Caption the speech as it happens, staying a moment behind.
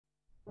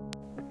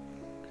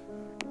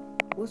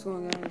What's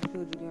going on, guys?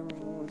 POG Gamer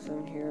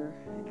 117 here,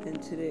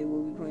 and today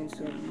we'll be playing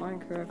some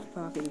Minecraft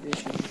Pocket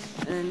Edition.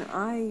 And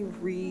I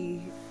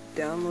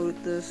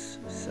re-downloaded this,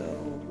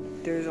 so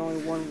there's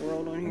only one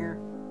world on here.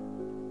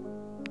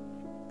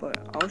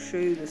 But I'll show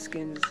you the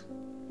skins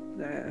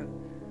that I have.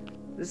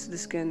 This is the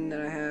skin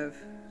that I have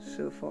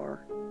so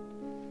far.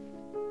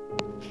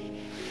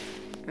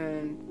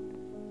 And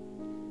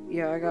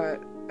yeah, I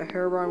got a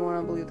Herobrine one,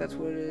 I believe that's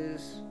what it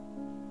is.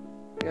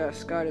 I got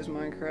Scott as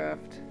Minecraft.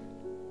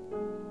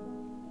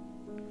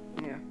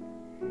 Yeah.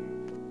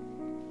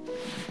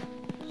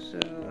 So,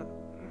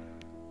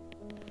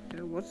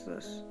 yeah, what's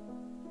this?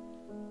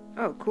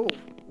 Oh, cool.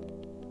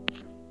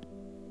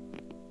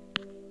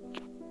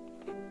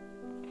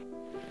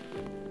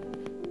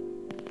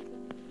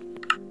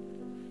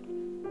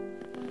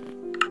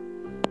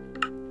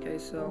 Okay,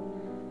 so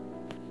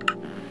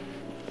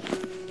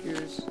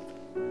here's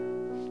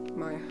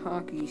my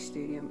hockey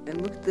stadium,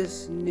 and look at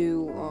this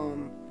new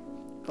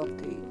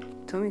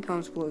update. Tell me in the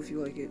comments below if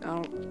you like it.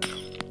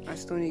 I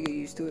still need to get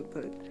used to it,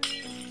 but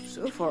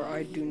so far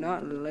I do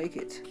not like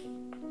it.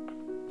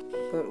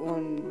 But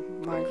on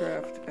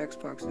Minecraft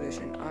Xbox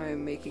Edition, I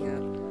am making a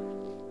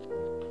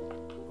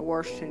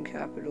Washington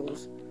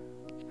Capitals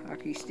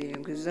hockey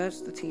stadium because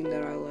that's the team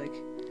that I like.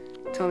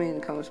 Tell me in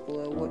the comments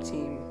below what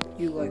team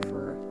you like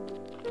for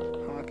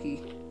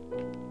hockey,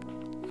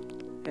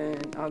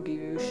 and I'll give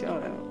you a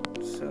shout out.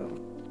 So,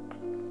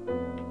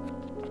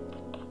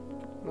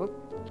 whoop.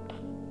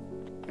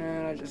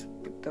 And I just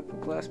picked up a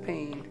glass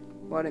pane.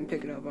 Well, I didn't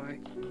pick it up, I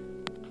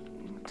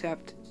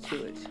tapped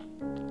to it.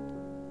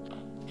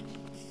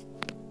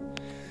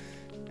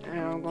 And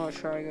I'm gonna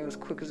try to go as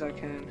quick as I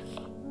can.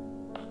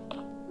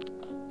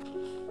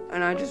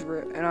 And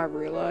I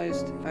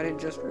realized, I didn't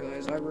just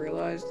realize, I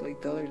realized like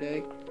the other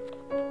day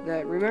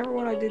that, remember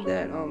when I did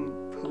that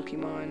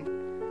Pokemon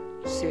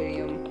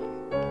Stadium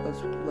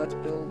Let's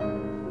Build?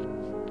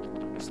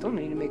 I still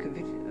need to make a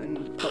video,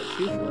 part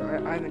 2 for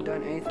it. I haven't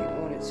done anything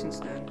on it since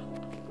then.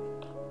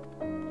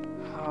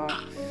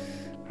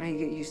 I need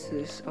to get used to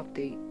this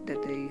update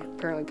that they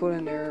apparently put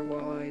in there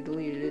while I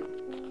deleted it.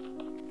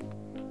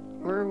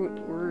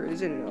 Where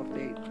is it an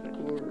update?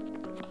 Or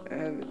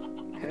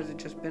has it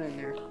just been in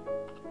there?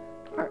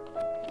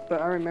 But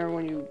I remember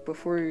when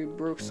before you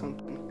broke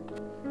something,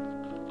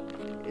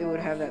 it would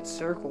have that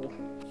circle.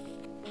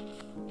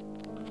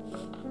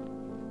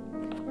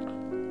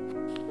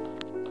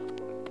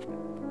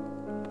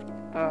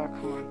 Oh,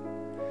 come on.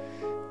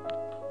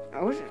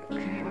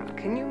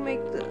 Can you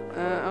make the,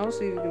 I'll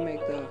see if you can make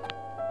the,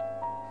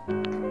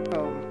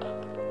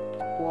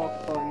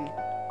 walk button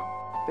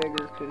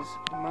bigger, because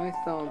my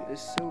thumb is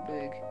so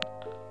big.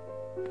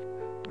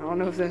 I don't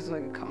know if that's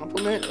like a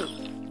compliment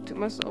to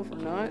myself or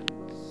not.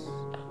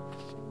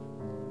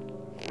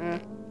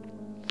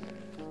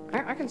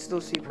 I can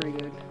still see pretty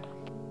good.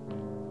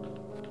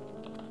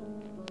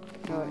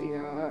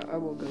 Yeah, I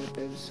will go with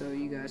it so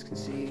you guys can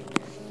see.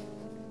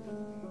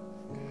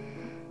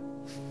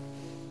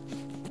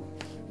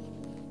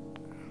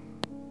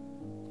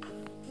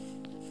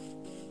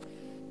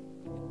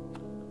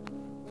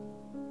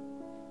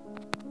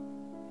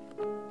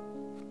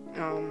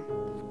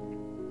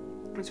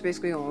 That's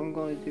basically all I'm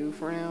going to do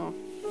for now.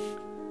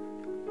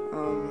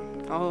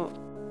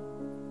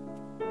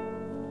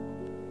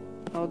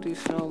 I'll do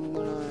some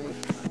when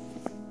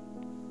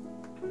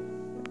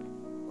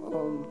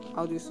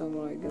I'll do some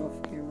when I get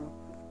off camera.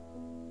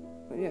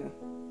 But yeah,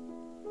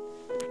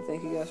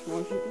 thank you guys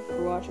for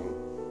watching.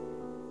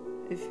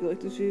 If you like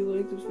this video,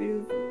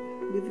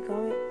 leave a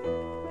comment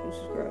and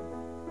subscribe.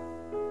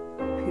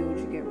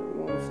 POG Gamer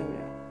 117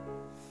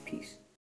 out. Peace.